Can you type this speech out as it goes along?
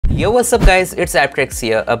Yo, what's up guys, it's Aptrex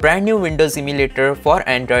here. A brand new Windows emulator for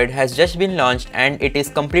Android has just been launched and it is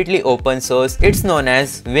completely open source. It's known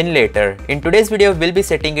as Winlator. In today's video, we'll be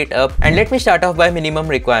setting it up, and let me start off by minimum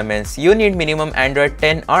requirements. You need minimum Android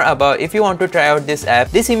 10 or above if you want to try out this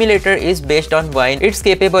app. This emulator is based on Wine. It's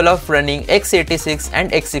capable of running x86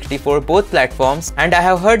 and x64 both platforms, and I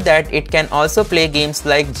have heard that it can also play games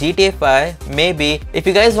like GTA 5, maybe. If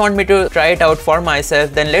you guys want me to try it out for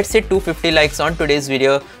myself, then let's hit 250 likes on today's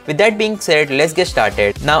video. With that being said, let's get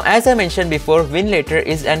started. Now, as I mentioned before, Winlator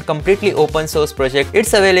is a completely open source project.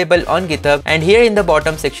 It's available on GitHub, and here in the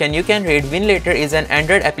bottom section you can read Winlator is an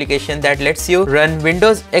Android application that lets you run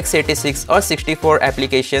Windows x86 or 64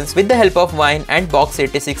 applications with the help of Wine and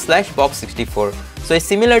box86/box64. So it's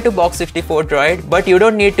similar to box64 Droid, but you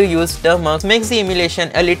don't need to use terminals, makes the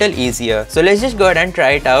emulation a little easier. So let's just go ahead and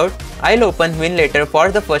try it out. I'll open Winlator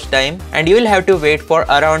for the first time, and you will have to wait for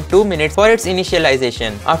around 2 minutes for its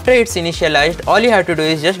initialization. After it's initialized, all you have to do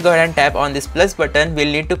is just go ahead and tap on this plus button.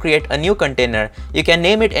 We'll need to create a new container. You can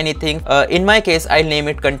name it anything. In my case, I'll name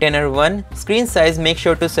it container 1. Screen size, make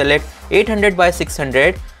sure to select 800 by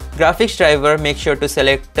 600. Graphics driver, make sure to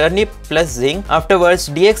select Turnip plus Zing. Afterwards,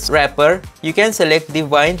 DX wrapper, you can select the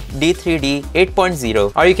Wine D3D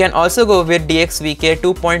 8.0, or you can also go with DXVK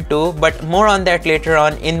 2.2, but more on that later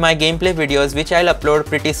on in my gameplay videos, which I'll upload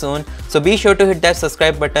pretty soon. So be sure to hit that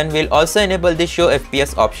subscribe button. We'll also enable the show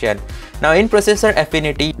FPS option. Now in processor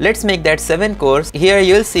affinity, let's make that 7 cores. Here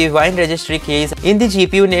you'll see Wine registry keys. In the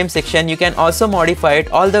GPU name section, you can also modify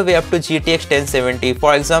it all the way up to GTX 1070.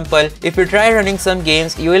 For example, if you try running some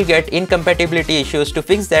games, you will get incompatibility issues. To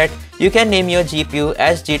fix that, you can name your GPU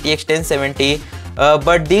as GTX 1070.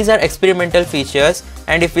 But these are experimental features,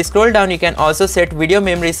 and if we scroll down, you can also set video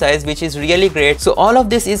memory size, which is really great. So all of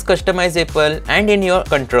this is customizable and in your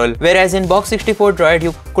control, whereas in box64 Droid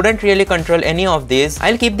you couldn't really control any of these.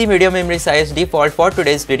 I'll keep the video memory size default for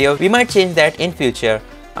today's video. We might change that in future.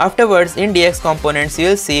 Afterwards, in DX components,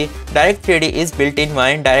 you'll see Direct 3D is built in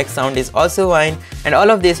Wine, Direct Sound is also Wine, and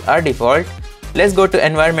all of these are default. Let's go to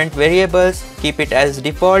environment variables, keep it as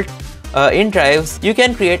default. In drives, you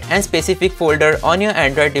can create a specific folder on your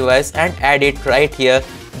Android device and add it right here.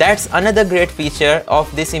 That's another great feature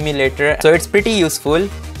of this emulator, so it's pretty useful.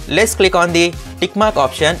 Let's click on the tick mark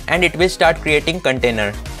option and it will start creating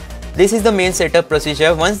container. This is the main setup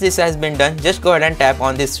procedure. Once this has been done, just go ahead and tap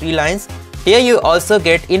on these 3 lines. Here you also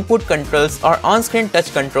get input controls or on-screen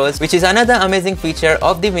touch controls, which is another amazing feature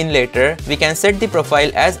of the Winlator. We can set the profile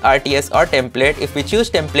as RTS or template. If we choose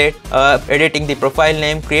template, editing the profile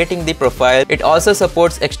name, creating the profile. It also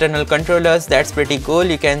supports external controllers. That's pretty cool.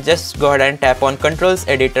 You can just go ahead and tap on controls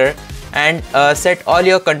editor and set all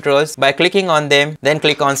your controls by clicking on them. Then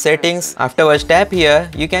click on settings. Afterwards, tap here.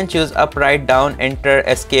 You can choose up, right, down, enter,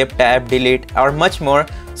 escape, tab, delete, or much more.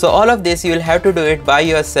 So all of this you will have to do it by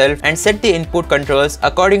yourself and set the input controls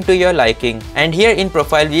according to your liking. And here in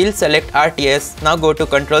profile, we will select RTS. Now go to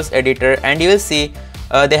controls editor and you will see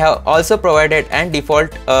they have also provided a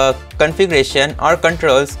default configuration or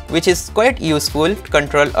controls, which is quite useful.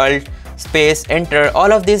 Control Alt space enter,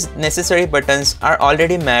 all of these necessary buttons are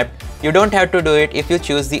already mapped. You don't have to do it if you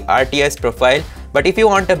choose the RTS profile, but if you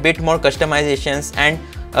want a bit more customizations and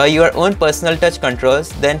your own personal touch controls,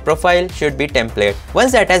 then profile should be template.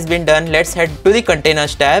 Once that has been done, let's head to the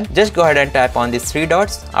containers tab. Just go ahead and tap on these 3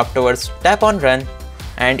 dots. Afterwards, tap on run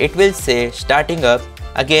and it will say starting up.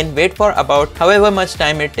 Again, wait for about however much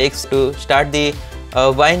time it takes to start the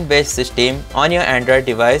Wine based system on your Android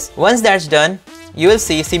device. Once that's done, you will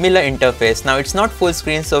see similar interface. Now it's not full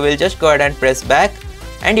screen, so we'll just go ahead and press back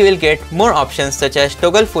and you will get more options such as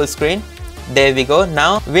toggle full screen. There we go.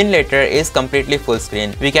 Now Winlator is completely full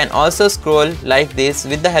screen. We can also scroll like this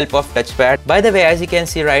with the help of touchpad. By the way, as you can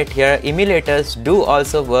see right here, emulators do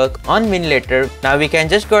also work on Winlator. Now we can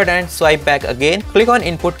just go ahead and swipe back again, click on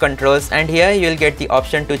input controls, and here you will get the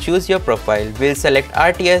option to choose your profile. We'll select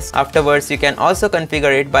RTS. Afterwards, you can also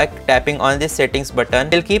configure it by tapping on this settings button.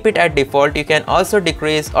 We'll keep it at default. You can also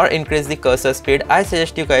decrease or increase the cursor speed. I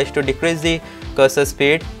suggest you guys to decrease the cursor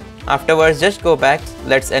speed. Afterwards, just go back.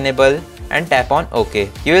 Let's enable and tap on OK.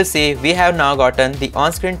 You will see we have now gotten the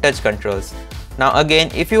on-screen touch controls. Now again,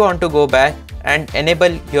 if you want to go back and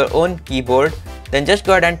enable your own keyboard, then just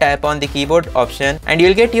go ahead and tap on the keyboard option and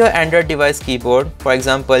you'll get your Android device keyboard. For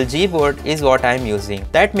example, Gboard is what I'm using.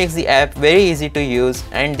 That makes the app very easy to use,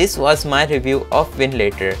 and this was my review of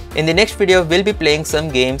Winlator. In the next video, we'll be playing some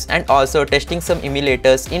games and also testing some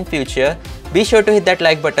emulators in future. Be sure to hit that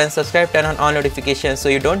like button, subscribe, turn on all notifications so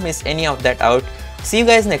you don't miss any of that out. See you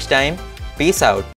guys next time. Peace out.